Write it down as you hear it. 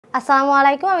আসসালামু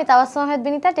আলাইকুম, আমি তাবাসসুম আহমেদ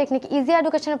বিনিতা টেকনিক ইজি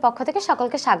এডুকেশনের পক্ষ থেকে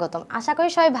সকলকে স্বাগতম। আশা করি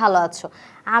সবাই ভালো আছো।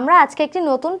 আমরা আজকে একটি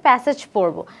নতুন প্যাসেজ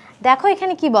পড়ব। দেখো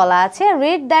এখানে কি বলা আছে,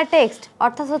 রিড দ্য টেক্সট,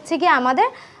 অর্থাৎ হচ্ছে কি আমাদের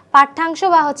পাঠ্যাংশ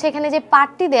বা হচ্ছে এখানে যে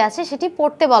পাঠটি দেয়া আছে সেটি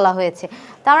পড়তে বলা হয়েছে।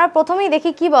 তো আমরা প্রথমেই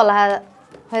দেখি কি বলা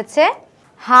হয়েছে।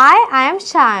 হাই আই এম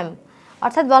শ্যাম,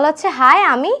 অর্থাৎ বলা হচ্ছে হাই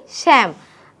আমি শ্যাম।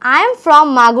 আই এম ফ্রম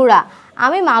মাগুরা,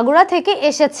 আমি মাগুরা থেকে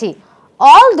এসেছি।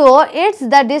 Although it's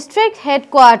the district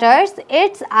headquarters,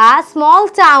 it's a small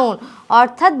town,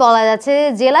 অর্থাৎ বলা যাচ্ছে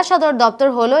জেলা সদর দপ্তর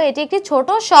হলো এটি একটি ছোট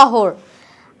শহর।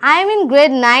 I am in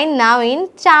grade 9 now in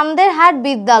Chanderhat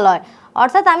বিদ্যালয়,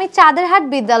 অর্থাৎ আমি চাঁদেরহাট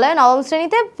বিদ্যালয়ে নবম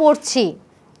শ্রেণীতে পড়ছি।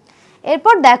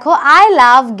 এরপর দেখো I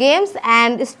love games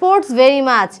and sports very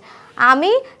much,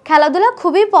 আমি খেলাধুলা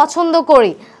খুবই পছন্দ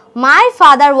করি। My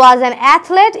father was an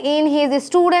athlete in his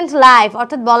student life,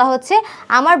 অর্থাৎ বলা হচ্ছে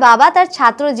আমার বাবা তার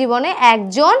ছাত্র জীবনে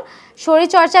একজন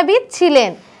শরীরচর্চাবিদ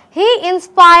ছিলেন। He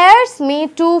inspires me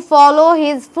to follow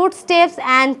his footsteps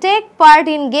and take part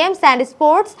in games and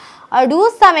sports or do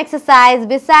some exercise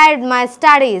beside my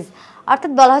studies,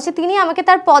 অর্থাৎ বলা হচ্ছে তিনি আমাকে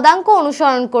তার পদাঙ্ক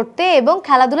অনুসরণ করতে এবং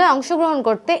খেলাধুলায় অংশগ্রহণ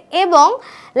করতে এবং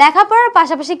লেখাপড়ার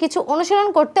পাশাপাশি কিছু অনুশীলন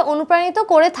করতে অনুপ্রাণিত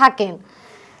করে থাকেন।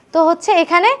 তো হচ্ছে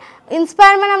এখানে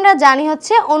ইন্সপায়ার মানে আমরা জানি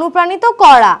হচ্ছে অনুপ্রাণিত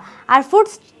করা, আর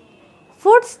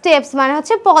ফুটস্টেপস মানে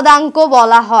হচ্ছে পদাঙ্ক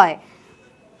বলা হয়।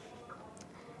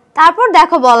 তারপর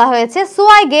দেখো বলা হয়েছে so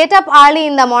I get up early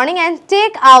in the morning and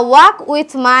take a walk with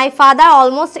my father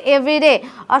almost every day,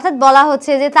 অর্থাৎ বলা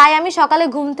হচ্ছে যে তাই আমি সকালে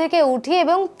ঘুম থেকে উঠি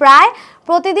এবং প্রায়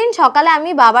প্রতিদিন সকালে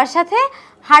আমি বাবার সাথে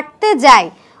হাঁটতে যাই।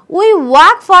 We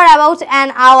walk for about an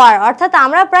hour, অর্থাৎ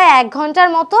আমরা প্রায় 1 ঘন্টার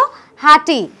মতো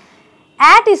হাঁটি।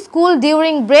 At school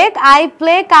during break I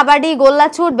play kabaddi,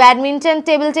 গোল্লাছুট, badminton,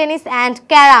 table tennis and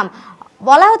carrom,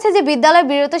 বলা হচ্ছে যে বিদ্যালয়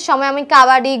বিরতির সময় আমি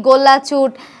কাবাডি,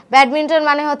 গোল্লাছুট, ব্যাডমিন্টন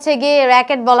মানে হচ্ছে গিয়ে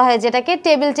র্যাকেট বলা হয় যেটাকে,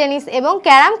 টেবিল টেনিস এবং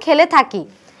ক্যারাম খেলে থাকি।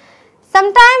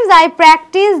 Sometimes I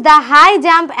practice the high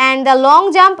jump and the long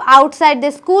jump outside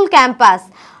the school campus,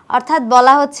 অর্থাৎ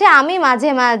বলা হচ্ছে আমি মাঝে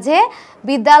মাঝে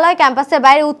বিদ্যালয় ক্যাম্পাসের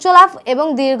বাইরে উচ্চলাফ এবং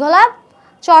দীর্ঘলাফ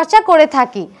চর্চা করে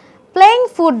থাকি। Playing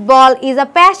football is a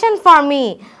passion for me,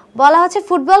 বলা হচ্ছে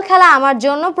ফুটবল খেলা আমার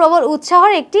জন্য প্রবল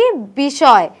উৎসাহের একটি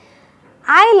বিষয়।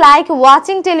 I like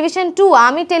watching television too,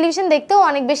 আমি টেলিভিশন দেখতেও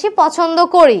অনেক বেশি পছন্দ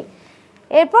করি।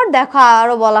 এরপর দেখো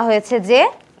আরও বলা হয়েছে যে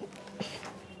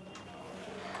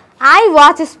I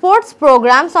watch sports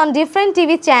programs on different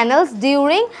TV channels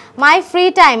during my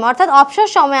free time, অর্থাৎ অবসর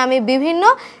সময়ে আমি বিভিন্ন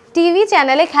টিভি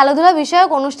চ্যানেলে খেলাধুলা বিষয়ক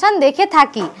অনুষ্ঠান দেখে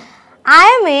থাকি। I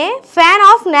am a fan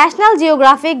of National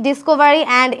Geographic, Discovery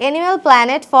and Animal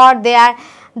Planet for their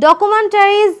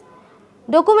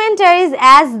documentaries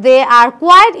as they are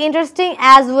quite interesting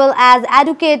as well as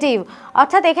educative,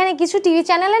 অর্থাৎ এখানে কিছু টিভি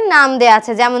চ্যানেলের নাম দেওয়া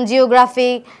আছে যেমন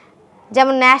জিওগ্রাফিক,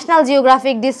 যেমন ন্যাশনাল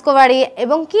জিওগ্রাফিক, ডিসকভারি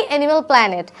এবং কি অ্যানিমাল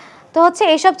প্ল্যানেট। তো হচ্ছে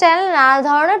এইসব চ্যানেলে নানা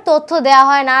ধরনের তথ্য দেওয়া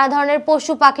হয়, নানা ধরনের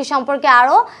পশু পাখি সম্পর্কে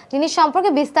আরও জিনিস সম্পর্কে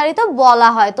বিস্তারিত বলা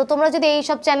হয়। তো তোমরা যদি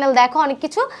এইসব চ্যানেল দেখো অনেক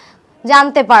কিছু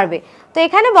জানতে পারবে। তো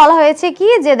এখানে বলা হয়েছে কি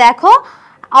যে দেখো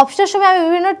অবসর সময় আমি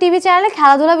বিভিন্ন টিভি চ্যানেলে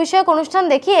খেলাধুলা বিষয়ক অনুষ্ঠান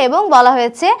দেখি এবং বলা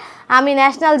হয়েছে আমি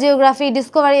ন্যাশনাল জিওগ্রাফি,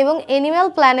 ডিসকভারি এবং অ্যানিমাল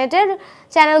প্ল্যানেটের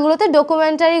চ্যানেলগুলোতে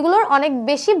ডকুমেন্টারিগুলোর অনেক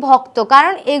বেশি ভক্ত,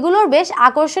 কারণ এগুলোর বেশ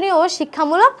আকর্ষণীয় ও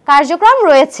শিক্ষামূলক কার্যক্রম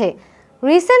রয়েছে।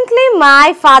 Recently my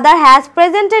father has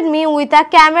presented me with a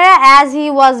camera as he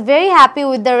was very happy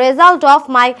with the result of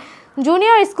my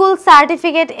junior school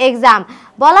certificate exam,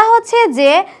 বলা হচ্ছে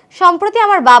যে সম্প্রতি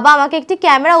আমার বাবা আমাকে একটি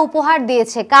ক্যামেরা উপহার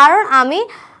দিয়েছে, কারণ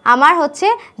আমার হচ্ছে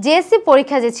জেএসসি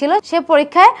পরীক্ষা যে ছিল সে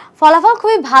পরীক্ষায় ফলাফল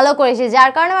খুবই ভালো করেছে,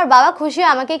 যার কারণে আমার বাবা খুশি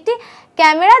হয়ে আমাকে একটি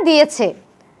ক্যামেরা দিয়েছে।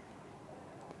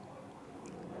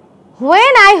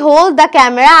 When I hold the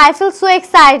camera I feel so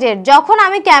excited, যখন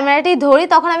আমি ক্যামেরাটি ধরি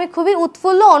তখন আমি খুবই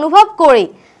উৎফুল্ল অনুভব করি।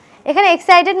 এখানে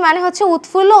এক্সাইটেড মানে হচ্ছে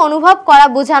উৎফুল্ল অনুভব করা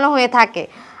বোঝানো হয়ে থাকে।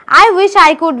 I wish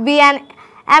I could be an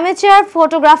amateur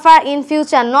photographer in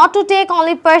future, not to take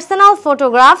only personal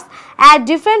photographs at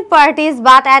different parties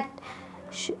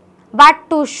but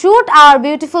to shoot our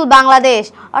beautiful Bangladesh,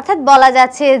 অর্থাৎ বলা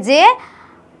যাচ্ছে যে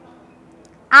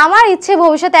আমার ইচ্ছে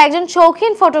ভবিষ্যতে একজন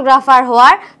শৌখিন ফটোগ্রাফার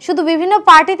হওয়ার, শুধু বিভিন্ন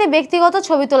পার্টিতে ব্যক্তিগত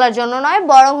ছবি তোলার জন্য নয়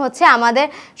বরং হচ্ছে আমাদের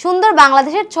সুন্দর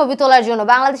বাংলাদেশের ছবি তোলার জন্য,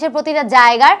 বাংলাদেশের প্রতিটা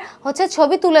জায়গার হচ্ছে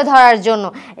ছবি তুলে ধরার জন্য।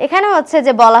 এখানে হচ্ছে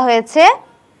যে বলা হয়েছে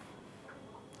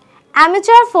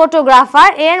অ্যামেচার ফটোগ্রাফার,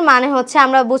 এর মানে হচ্ছে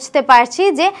আমরা বুঝতে পারছি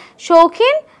যে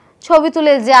শৌখিন ছবি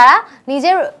তুলে যারা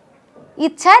নিজের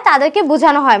ইচ্ছায় তাদেরকে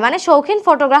বোঝানো হয়, মানে শৌখিন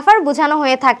ফটোগ্রাফার বোঝানো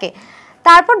হয়ে থাকে।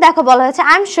 তারপর দেখো বলা হয়েছে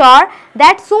I am sure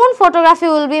that soon photography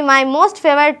will be my most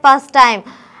favourite pass time,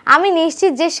 আমি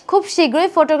নিশ্চিত যে খুব শীঘ্রই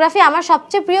ফটোগ্রাফি আমার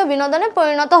সবচেয়ে প্রিয় বিনোদনে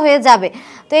পরিণত হয়ে যাবে।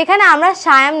 তো এখানে আমরা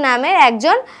শায়াম নামের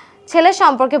একজন ছেলের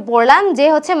সম্পর্কে পড়লাম যে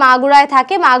হচ্ছে মাগুরায়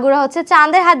থাকে। মাগুরা হচ্ছে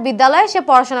চাঁদের হাট বিদ্যালয়ে সে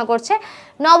পড়াশোনা করছে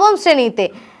 9ম শ্রেণীতে।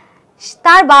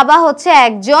 তার বাবা হচ্ছে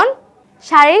একজন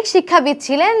শারীরিক শিক্ষাবিদ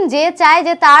ছিলেন যে চায়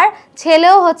যে তার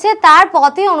ছেলেও হচ্ছে তার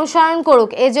পথই অনুসরণ করুক।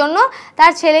 এজন্য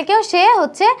তার ছেলেকেও সে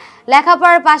হচ্ছে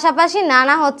লেখাপড়ার পাশাপাশি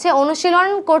নানা হচ্ছে অনুশীলন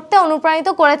করতে অনুপ্রাণিত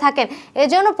করে থাকেন।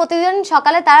 এজন্য প্রতিদিন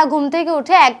সকালে তারা ঘুম থেকে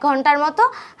উঠে 1 ঘন্টার মতো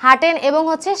হাঁটেন এবং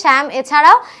হচ্ছে শ্যাম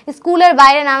এছাড়াও স্কুলের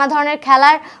বাইরে নানা ধরনের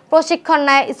খেলার প্রশিক্ষণ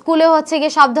নেয়। স্কুলেও হচ্ছে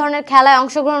গিয়ে সব ধরনের খেলায়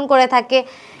অংশগ্রহণ করে থাকে।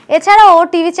 এছাড়াও ও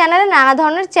টিভি চ্যানেলে নানা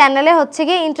ধরনের চ্যানেলে হচ্ছে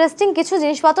গিয়ে ইন্টারেস্টিং কিছু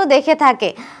জিনিসপত্র দেখে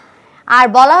থাকে। আর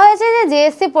বলা হয়েছে যে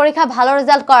জেএসসি পরীক্ষা ভালো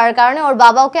রেজাল্ট করার কারণে ওর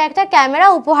বাবা ওকে একটা ক্যামেরা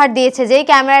উপহার দিয়েছে, যেই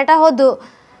ক্যামেরাটা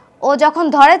ও যখন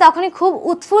ধরে তখনই খুব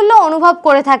উৎফুল্ল অনুভব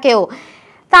করে থাকে ও।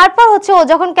 তারপর হচ্ছে ও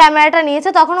যখন ক্যামেরাটা নিয়েছে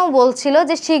তখন ও বলছিল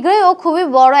যে শীঘ্রই ও খুবই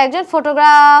বড় একজন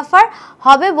ফটোগ্রাফার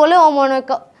হবে বলে ও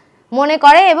মনে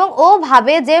করে এবং ও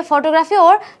ভাবে যে ফটোগ্রাফি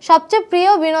ওর সবচেয়ে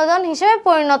প্রিয় বিনোদন হিসেবে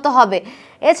পরিণত হবে।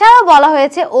 এছাড়াও বলা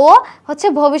হয়েছে ও হচ্ছে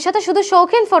ভবিষ্যতে শুধু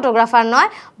শৌখিন ফটোগ্রাফার নয়,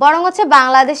 বরং হচ্ছে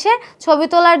বাংলাদেশের ছবি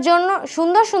তোলার জন্য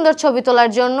সুন্দর সুন্দর ছবি তোলার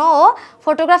জন্য ও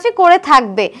ফটোগ্রাফি করে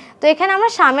থাকবে। তো এখানে আমরা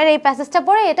শ্যামের এই প্যাসেজটা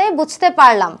পড়ে এটাই বুঝতে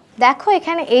পারলাম। দেখো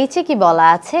এখানে এইচে কি বলা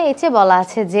আছে, এইচে বলা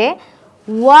আছে যে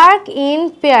ওয়ার্ক ইন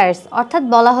পেয়ার্স, অর্থাৎ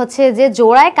বলা হচ্ছে যে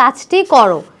জোড়ায় কাজটি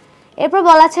করো। এরপর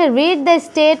বলা আছে read the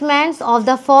statements of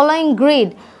the following grid,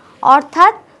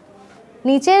 অর্থাৎ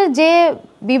নিচের যে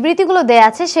বিবৃতিগুলো দেয়া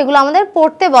আছে সেগুলো আমাদের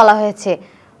পড়তে বলা হয়েছে।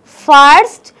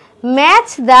 First, match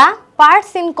the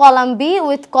parts in column B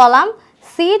with column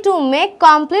C to make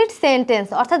complete sentence,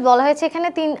 অর্থাৎ বলা হয়েছে এখানে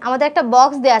আমাদের একটা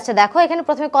বক্স দেওয়া আছে। দেখো এখানে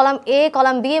প্রথমে কলাম এ,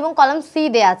 কলাম বি এবং কলাম সি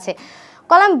দেওয়া আছে।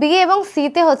 কলাম বি এবং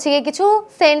সিতে হচ্ছে গিয়ে কিছু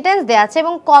সেন্টেন্স দেওয়া আছে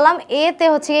এবং কলাম এতে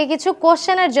হচ্ছে গিয়ে কিছু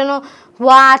কোশ্চেনের জন্য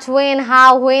হোয়াট, হোয়েন,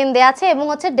 হাউ, হোয়েন দেওয়া আছে এবং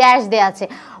হচ্ছে ড্যাশ দেওয়া আছে।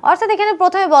 অর্থাৎ এখানে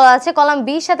প্রথমে বলা আছে কলাম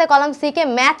বির সাথে কলাম সিকে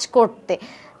ম্যাচ করতে,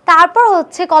 তারপর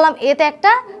হচ্ছে কলাম এতে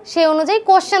একটা সেই অনুযায়ী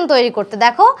কোশ্চেন তৈরি করতে।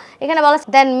 দেখো এখানে বলা আছে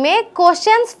দেন make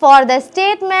questions for the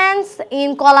statements in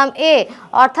column এ,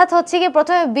 অর্থাৎ হচ্ছে গিয়ে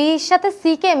প্রথমে বির সাথে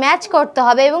সিকে ম্যাচ করতে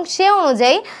হবে এবং সে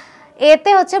অনুযায়ী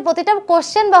এতে হচ্ছে প্রতিটা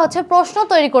কোশ্চেন বা হচ্ছে প্রশ্ন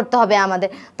তৈরি করতে হবে আমাদের।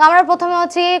 তো আমরা প্রথমে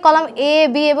হচ্ছে কলাম এ,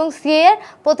 বি এবং সি এর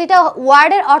প্রতিটা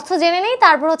ওয়ার্ডের অর্থ জেনে নিই,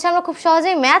 তারপর হচ্ছে আমরা খুব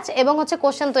সহজেই ম্যাচ এবং হচ্ছে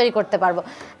কোশ্চেন তৈরি করতে পারবো।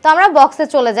 তো আমরা বক্সে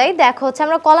চলে যাই। দেখো হচ্ছে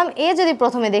আমরা কলাম এ যদি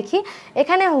প্রথমে দেখি,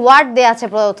 এখানে হোয়াট দেওয়া আছে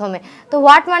প্রথমে। তো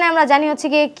হোয়াট মানে আমরা জানি হচ্ছে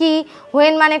গিয়ে কি,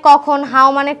 হোয়েন মানে কখন, হাউ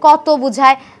মানে কত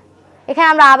বোঝায়। এখানে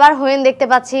আমরা আবার হোয়েন দেখতে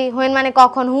পাচ্ছি, হোয়েন মানে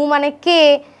কখন, হু মানে কে,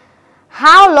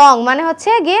 হাউ লং মানে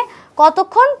হচ্ছে গিয়ে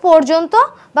কতক্ষণ পর্যন্ত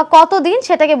বা কতদিন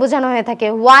সেটাকে বোঝানো হয়ে থাকে।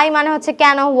 ওয়াই মানে হচ্ছে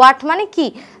কেন, হোয়াট মানে কি।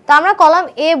 তো আমরা কলাম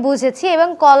এ বুঝেছি এবং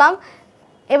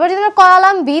এবার যদি আমরা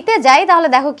কলাম বিতে যাই তাহলে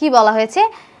দেখো কি বলা হয়েছে,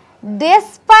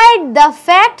 despite the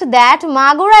fact that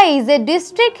Magura is a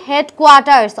district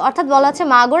headquarters, অর্থাৎ বলা হচ্ছে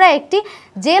মাগুরা একটি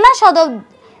জেলা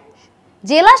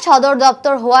সদর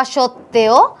দপ্তর হওয়া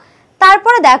সত্ত্বেও।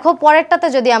 তারপরে দেখো পরেরটাতে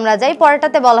যদি আমরা যাই,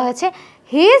 পরেরটাতে বলা হয়েছে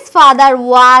his father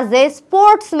was A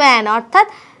sportsman, অর্থাৎ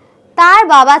তার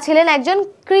বাবা ছিলেন একজন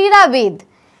ক্রীড়াবিদ।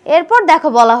 এরপর দেখো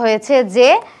বলা হয়েছে যে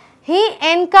হি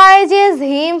encourages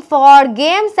him for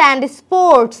games and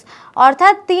sports,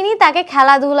 অর্থাৎ তিনি তাকে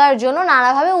খেলাধুলার জন্য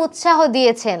নানাভাবে উৎসাহ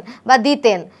দিয়েছেন বা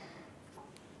দিতেন।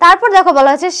 তারপর দেখো বলা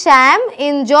হয়েছে শ্যাম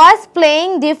enjoys playing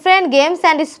different games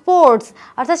and sports,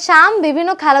 অর্থাৎ শ্যাম বিভিন্ন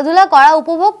খেলাধুলা করা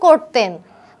উপভোগ করতেন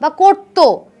বা করত।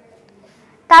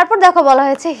 তারপর দেখো বলা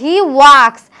হয়েছে হি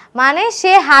ওয়াক্স মানে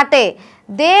সে হাঁটে,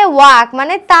 দে ওয়াক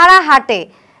মানে তারা হাঁটে,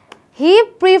 he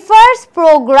prefers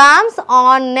programs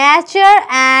on nature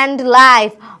and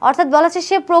life, অর্থাৎ বলা হচ্ছে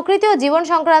সে প্রকৃতি ও জীবন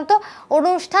সংক্রান্ত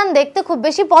অনুষ্ঠান দেখতে খুব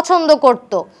বেশি পছন্দ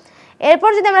করত। এরপর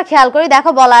যদি আমরা খেয়াল করি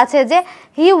দেখো বলা আছে যে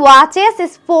হি ওয়াচেস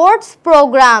স্পোর্টস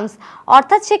প্রোগ্রামস,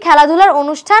 অর্থাৎ সে খেলাধুলার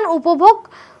অনুষ্ঠান উপভোগ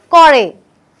করে।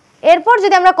 এরপর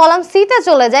যদি আমরা কলাম সিতে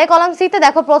চলে যাই, কলাম সিতে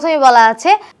দেখো প্রথমে বলা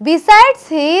আছে বিসাইডস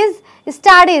হিজ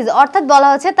স্টাডিজ, অর্থাৎ বলা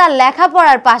হচ্ছে তার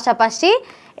লেখাপড়ার পাশাপাশি।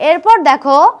 এরপর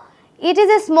দেখো it is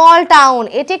a small town,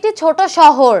 এটি একটি ছোট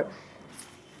শহর।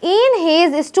 ইন হিজ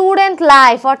স্টুডেন্ট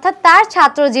লাইফ, অর্থাৎ তার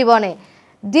ছাত্র জীবনে।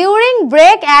 ডিউরিং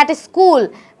ব্রেক অ্যাট স্কুল,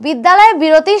 বিদ্যালয়ে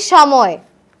বিরতির সময়।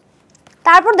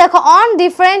 তারপর দেখো অন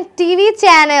ডিফারেন্ট টিভি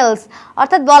চ্যানেলস,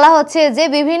 অর্থাৎ বলা হচ্ছে যে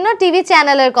বিভিন্ন টিভি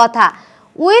চ্যানেলের কথা।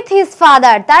 উইথ হিজ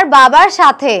ফাদার, তার বাবার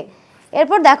সাথে।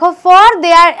 এরপর দেখো ফর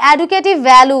দেয়ার এডুকেটিভ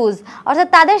ভ্যালুজ, অর্থাৎ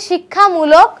তাদের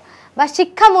শিক্ষামূলক বা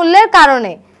শিক্ষামূল্যের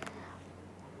কারণে।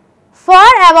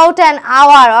 ফর অ্যাবাউট অ্যান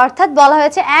আওয়ার অর্থাৎ বলা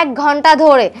হয়েছে 1 ঘন্টা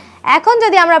ধরে। এখন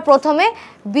যদি আমরা প্রথমে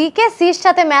বি কে সির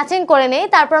সাথে ম্যাচিং করে নেই,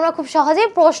 তারপর আমরা খুব সহজেই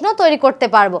প্রশ্ন তৈরি করতে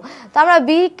পারবো। তো আমরা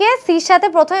বি কে সির সাথে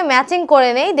প্রথমে ম্যাচিং করে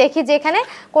নেই, দেখি যে এখানে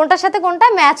কোনটার সাথে কোনটা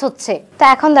ম্যাচ হচ্ছে। তো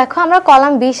এখন দেখো আমরা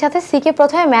কলাম বির সাথে সি কে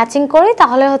প্রথমে ম্যাচিং করি,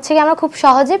 তাহলে হচ্ছে কি আমরা খুব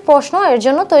সহজেই প্রশ্ন এর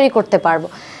জন্য তৈরি করতে পারবো।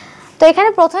 তো এখানে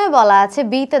প্রথমে বলা আছে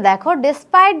বিতে দেখো,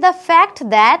 despite the fact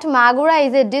that Magura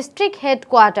is a district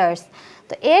headquarters.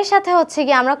 তো এর সাথে হচ্ছে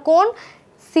কি আমরা কোন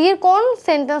সির কোন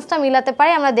সেন্টেন্সটা মিলাতে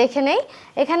পারি আমরা দেখে নেই।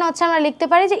 এখানে হচ্ছে আমরা লিখতে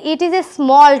পারি যে it is a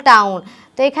small town.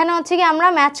 তো এখানে হচ্ছে কি আমরা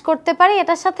ম্যাচ করতে পারি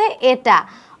এটার সাথে এটা,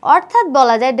 অর্থাৎ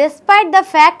বলা যায় despite the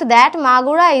fact that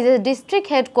Magura is a district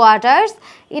headquarters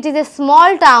it is a small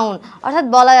town, অর্থাৎ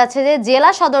বলা যাচ্ছে যে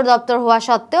জেলা সদর দপ্তর হওয়া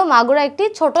সত্ত্বেও মাগুরা একটি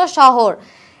ছোট শহর।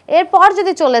 এরপর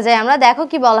যদি চলে যাই আমরা, দেখো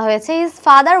কি বলা হয়েছে, his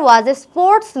father was A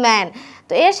sportsman.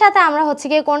 তো এর সাথে আমরা হচ্ছে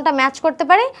কি কোনটা ম্যাচ করতে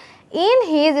পারি, ইন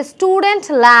হিজ স্টুডেন্ট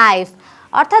লাইফ,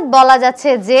 অর্থাৎ বলা যাচ্ছে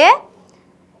যে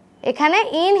এখানে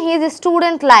ইন হিজ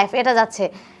স্টুডেন্ট লাইফ এটা যাচ্ছে,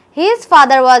 his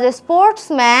father was A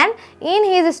sportsman in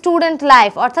his student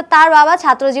life, অর্থাৎ তার বাবা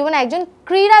ছাত্র জীবনে একজন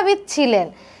ক্রীড়াবিদ ছিলেন।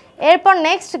 এরপর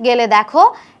নেক্সট গেলে দেখো,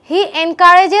 হি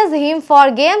encourages him for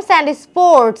games and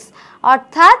sports,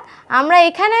 অর্থাৎ আমরা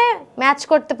এখানে ম্যাচ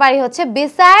করতে পারি হচ্ছে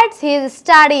বিসাইডস হিজ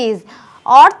স্টাডিজ,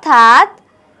 অর্থাৎ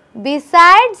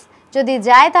বিসাইডস যদি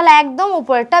যায় তাহলে একদম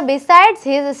উপরেরটা বিসাইডস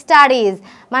হিজ স্টাডিজ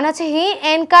মানে হচ্ছে হি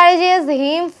encourages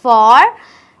him for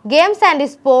games and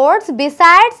sports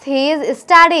besides his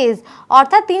studies,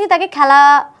 অর্থাৎ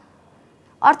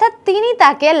তিনি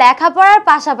তাকে লেখাপড়ার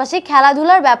পাশাপাশি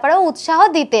খেলাধুলার ব্যাপারেও উৎসাহ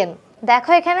দিতেন।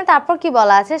 দেখো এখানে তারপর কি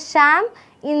বলা আছে, শ্যাম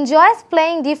enjoys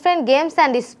playing different games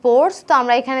and sports. তো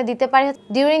আমরা এখানে দিতে পারি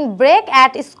ডিউরিং ব্রেক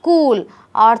অ্যাট স্কুল,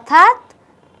 অর্থাৎ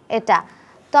এটা।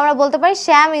 তো আমরা বলতে পারি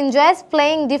শ্যাম enjoys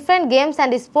playing different games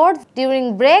and sports during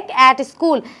break at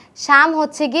school. শ্যাম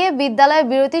হচ্ছে গিয়ে বিদ্যালয়ের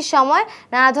বিরতির সময়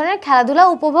নানা ধরনের খেলাধুলা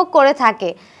উপভোগ করে থাকে।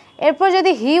 এরপর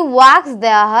যদি হি ওয়ার্কস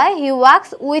দেওয়া হয়, he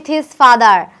works with his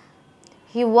father,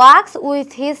 he works with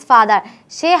his father,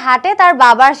 সে হাঁটে তার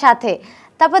বাবার সাথে।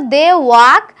 তারপর they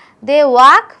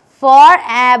walk for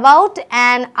about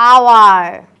an hour,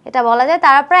 এটা বলা যায়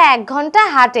তারা প্রায় 1 ঘন্টা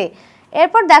হাঁটে।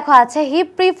 এরপর দেখো আছে he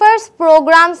prefers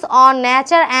programs on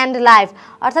nature and life,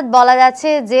 অর্থাৎ বলা যাচ্ছে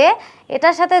যে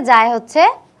এটার সাথে যায় হচ্ছে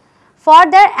ফর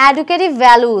দেয়ার এডুকেটিভ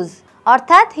ভ্যালুজ,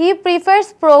 অর্থাৎ he prefers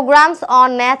programs on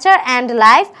nature and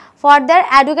life for their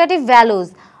educative values,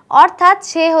 অর্থাৎ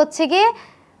সে হচ্ছে গিয়ে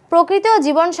প্রকৃতি ও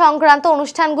জীবন সংক্রান্ত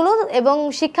অনুষ্ঠানগুলো এবং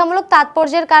শিক্ষামূলক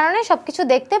তাৎপর্যের কারণে সব কিছু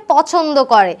দেখতে পছন্দ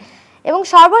করে। এবং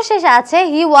সর্বশেষে আছে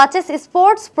he watches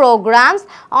sports programs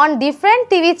on different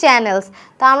TV channels.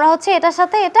 তো আমরা হচ্ছে এটার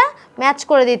সাথে এটা ম্যাচ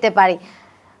করে দিতে পারি।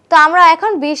 তো আমরা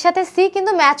এখন বির সাথে সি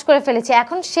কিন্তু ম্যাচ করে ফেলেছি।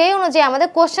 এখন সেই অনুযায়ী আমাদের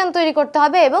কোশ্চেন তৈরি করতে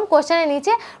হবে এবং কোশ্চেনের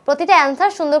নিচে প্রতিটা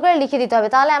অ্যান্সার সুন্দর করে লিখে দিতে হবে,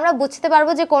 তাহলে আমরা বুঝতে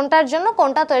পারবো যে কোনটার জন্য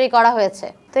কোনটা তৈরি করা হয়েছে।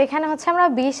 তো এখানে হচ্ছে আমরা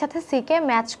বির সাথে সি কে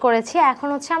ম্যাচ করেছি। এখন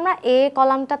হচ্ছে আমরা এ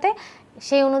কলামটাতে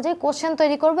সেই অনুযায়ী কোশ্চেন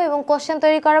তৈরি করব এবং কোশ্চেন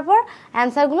তৈরি করার পর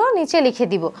অ্যান্সারগুলো নিচে লিখে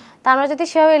দিব। তো আমরা যদি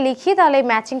সেভাবে লিখি তাহলে এই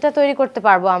ম্যাচিংটা তৈরি করতে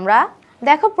পারবো আমরা।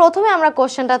 দেখো প্রথমে আমরা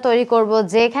কোশ্চেনটা তৈরি করব,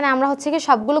 যে এখানে আমরা হচ্ছে কি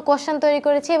সবগুলো কোশ্চেন তৈরি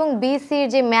করেছি এবং বি সির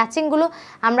যে ম্যাচিংগুলো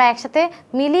আমরা একসাথে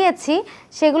মিলিয়েছি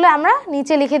সেগুলো আমরা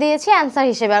নিচে লিখে দিয়েছি অ্যান্সার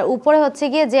হিসেবে, আর উপরে হচ্ছে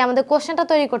গিয়ে যে আমাদের কোশ্চেনটা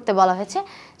তৈরি করতে বলা হয়েছে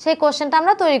সেই কোশ্চেনটা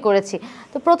আমরা তৈরি করেছি।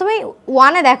 তো প্রথমেই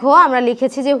 1-এ দেখো আমরা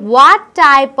লিখেছি যে what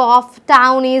type of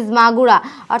town is Magura,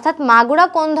 অর্থাৎ মাগুরা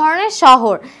কোন ধরনের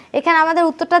শহর। এখানে আমাদের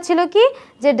উত্তরটা ছিল কি,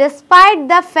 যে despite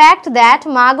the fact that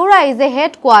Magura is a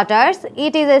headquarters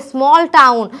it is a small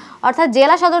town, অর্থাৎ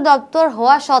জেলা সদর দপ্তর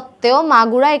হওয়া সত্ত্বেও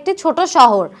মাগুরা একটি ছোট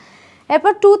শহর।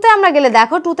 এরপর 2-তে আমরা গেলে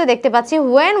দেখো 2-তে দেখতে পাচ্ছি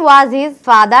when was his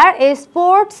father A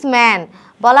sportsman,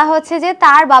 বলা হচ্ছে যে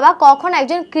তার বাবা কখন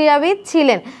একজন ক্রীড়াবিদ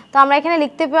ছিলেন। তো আমরা এখানে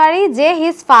লিখতে পারি যে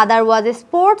his father was A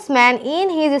sportsman in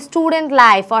his student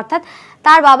life, অর্থাৎ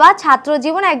তার বাবা ছাত্র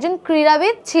জীবনে একজন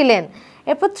ক্রীড়াবিদ ছিলেন।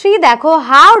 এরপর 3 দেখো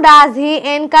how does he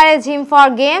encourage him for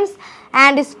games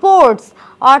and sports,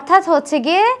 অর্থাৎ হচ্ছে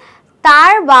গিয়ে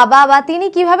তার বাবা বা তিনি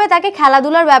কিভাবে তাকে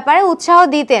খেলাধুলার ব্যাপারে উৎসাহ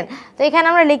দিতেন। তো এখানে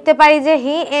আমরা লিখতে পারি যে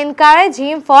হি encourage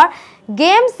him for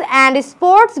games and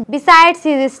sports besides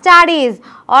his studies,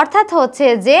 অর্থাৎ হচ্ছে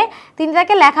যে তিনি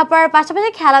তাকে লেখাপড়ার পাশাপাশি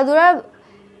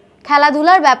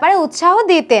খেলাধুলার ব্যাপারে উৎসাহ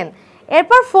দিতেন।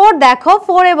 এরপর 4 দেখো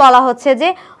 4-এ বলা হচ্ছে যে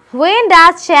when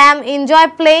does Shyam enjoy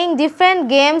playing different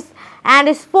games and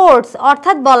sports,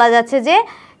 অর্থাৎ বলা যাচ্ছে যে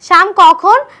শ্যাম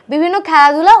কখন বিভিন্ন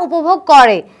খেলাধুলা উপভোগ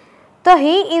করে। তো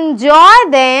হি enjoy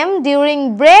them during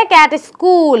break at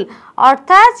school,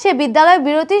 অর্থাৎ সে বিদ্যালয়ের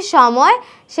বিরতির সময়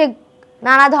সে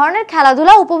নানা ধরনের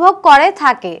খেলাধুলা উপভোগ করে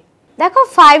থাকে। দেখো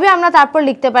 5-এ আমরা তারপর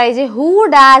লিখতে পারি যে who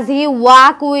does he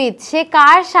walk with, সে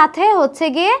কার সাথে হচ্ছে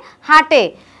গিয়ে হাঁটে।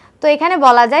 তো এখানে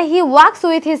বলা যায় হি ওয়াকস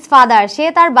উইথ হিজ ফাদার, সে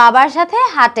তার বাবার সাথে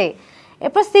হাঁটে।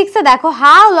 এরপর 6-এ দেখো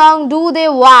how long do they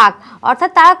walk,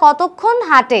 অর্থাৎ তারা কতক্ষণ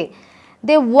হাঁটে।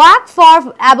 They walk for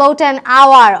about an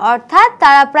hour, অর্থাৎ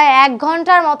তারা প্রায় 1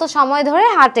 ঘন্টার মতো সময় ধরে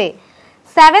হাঁটে।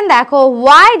 7 দেখো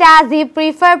why does he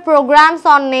prefer programs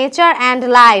on nature and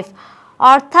life,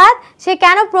 অর্থাৎ সে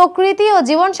কেন প্রকৃতি ও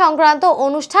জীবন সংক্রান্ত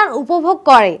অনুষ্ঠান উপভোগ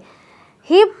করে।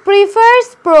 He prefers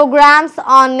programs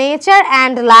on nature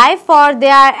and life for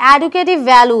their educative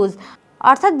values,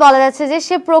 অর্থাৎ বলা যাচ্ছে যে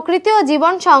সে প্রকৃতি ও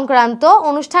জীবন সংক্রান্ত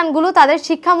অনুষ্ঠানগুলো তাদের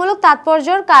শিক্ষামূলক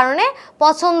তাৎপর্যের কারণে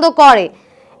পছন্দ করে।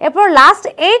 এরপর লাস্ট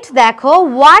 8 দেখো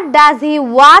what does he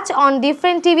watch on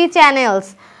different TV channels,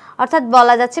 অর্থাৎ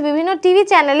বলা যাচ্ছে বিভিন্ন টিভি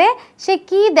চ্যানেলে সে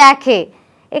কি দেখে।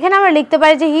 এখানে আমরা লিখতে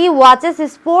পারি যে he watches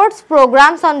sports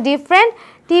programs on different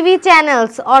TV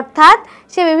channels, অর্থাৎ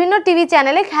সে বিভিন্ন টিভি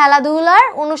চ্যানেলে খেলাধুলার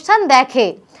অনুষ্ঠান দেখে।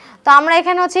 তো আমরা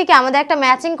এখানে হচ্ছে কি আমাদের একটা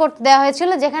ম্যাচিং করতে দেওয়া হয়েছিল,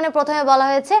 যেখানে প্রথমে বলা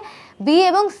হয়েছে বি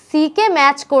এবং সিকে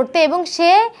ম্যাচ করতে, এবং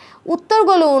সে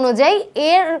উত্তরগুলো অনুযায়ী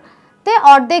এরতে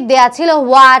অর্ধেক দেওয়া ছিল,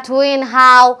 হোয়াট, হোয়েন,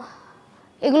 হাউ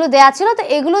এগুলো দেওয়া ছিল। তো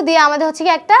এগুলো দিয়ে আমাদের হচ্ছে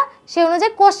কি একটা সে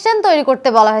অনুযায়ী কোশ্চেন তৈরি করতে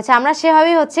বলা হয়েছে। আমরা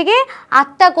সেভাবেই হচ্ছে কি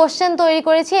 8টা কোশ্চেন তৈরি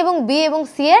করেছি এবং বি এবং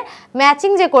সি এর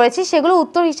ম্যাচিং যে করেছি সেগুলো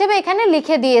উত্তর হিসেবে এখানে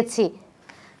লিখে দিয়েছি।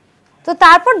 তো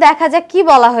তারপর দেখা যাক কি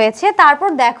বলা হয়েছে। তারপর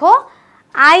দেখো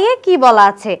আইয়ে কি বলা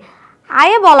আছে।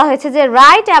 আইয়ে বলা হয়েছে যে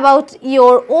right about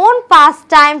your own past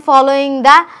time following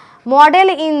the model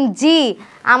in জি।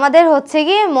 আমাদের হচ্ছে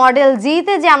কি মডেল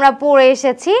জিতে যে আমরা পড়ে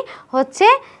এসেছি হচ্ছে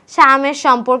শ্যামের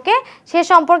সম্পর্কে, সে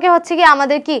সম্পর্কে হচ্ছে কি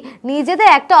আমাদের কি নিজেদের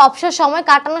একটা অবসর সময়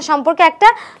কাটানো সম্পর্কে একটা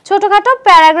ছোটোখাটো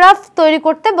প্যারাগ্রাফ তৈরি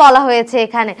করতে বলা হয়েছে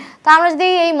এখানে। তো আমরা যদি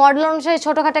এই মডেল অনুসারে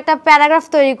ছোটোখাটো একটা প্যারাগ্রাফ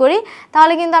তৈরি করি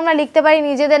তাহলে কিন্তু আমরা লিখতে পারি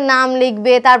নিজেদের নাম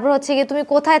লিখবে, তারপর হচ্ছে কি তুমি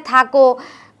কোথায় থাকো,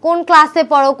 কোন ক্লাসে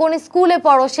পড়ো, কোন স্কুলে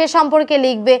পড়ো সে সম্পর্কে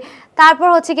লিখবে, তারপর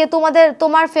হচ্ছে কি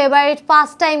তোমার ফেভারিট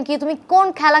পাস্ট টাইম কি, তুমি কোন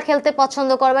খেলা খেলতে পছন্দ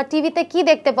করো বা টিভিতে কি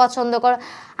দেখতে পছন্দ করো।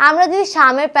 আমরা যদি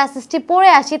সামের প্যাসেজটি পড়ে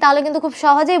আসি তাহলে কিন্তু খুব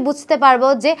সহজেই বুঝতে পারবো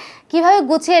যে কিভাবে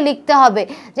গুছিয়ে লিখতে হবে।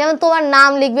 যেমন তোমার নাম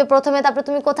লিখবে প্রথমে, তারপর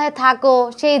তুমি কোথায় থাকো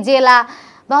সেই জেলা,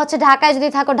 বা হচ্ছে ঢাকায় যদি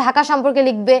থাকো ঢাকা সম্পর্কে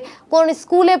লিখবে, কোন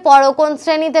স্কুলে পড়ো, কোন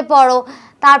শ্রেণীতে পড়ো,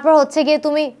 তারপর হচ্ছে গিয়ে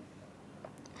তুমি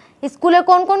স্কুলে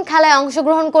কোন কোন খেলায়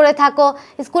অংশগ্রহণ করে থাকো,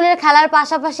 স্কুলের খেলার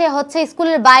পাশাপাশি হচ্ছে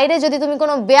স্কুলের বাইরে যদি তুমি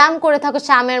কোনো ব্যায়াম করে থাকো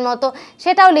শ্যামের মতো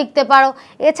সেটাও লিখতে পারো।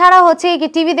 এছাড়াও হচ্ছে কি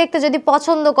টিভি দেখতে যদি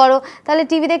পছন্দ করো তাহলে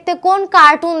টিভি দেখতে কোন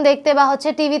কার্টুন দেখতে বা হচ্ছে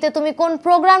টিভিতে তুমি কোন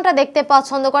প্রোগ্রামটা দেখতে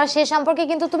পছন্দ করো সে সম্পর্কে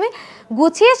কিন্তু তুমি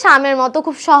গুছিয়ে শ্যামের মতো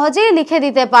খুব সহজেই লিখে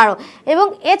দিতে পারো। এবং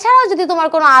এছাড়াও যদি তোমার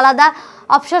কোনো আলাদা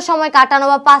অবসর সময় কাটানো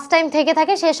বা পাস টাইম থেকে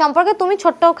থাকে সে সম্পর্কে তুমি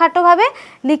ছোট্টখাটোভাবে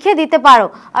লিখে দিতে পারো।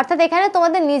 অর্থাৎ এখানে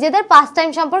তোমাদের নিজেদের পাস টাইম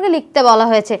সম্পর্কে লিখতে বলা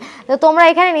হয়েছে। তো তোমরা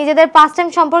এখানে নিজেদের পাস টাইম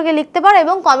সম্পর্কে লিখতে পারো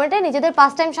এবং কমেন্টে নিজেদের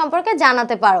পাস টাইম সম্পর্কে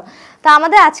জানাতে পারো। তো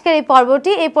আমাদের আজকের এই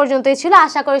পর্বটি এই পর্যন্তই ছিল।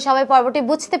 আশা করি সবাই পর্বটি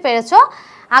বুঝতে পেরেছো।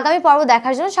 আগামী পর্ব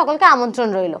দেখার জন্য সকলকে আমন্ত্রণ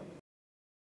রইল।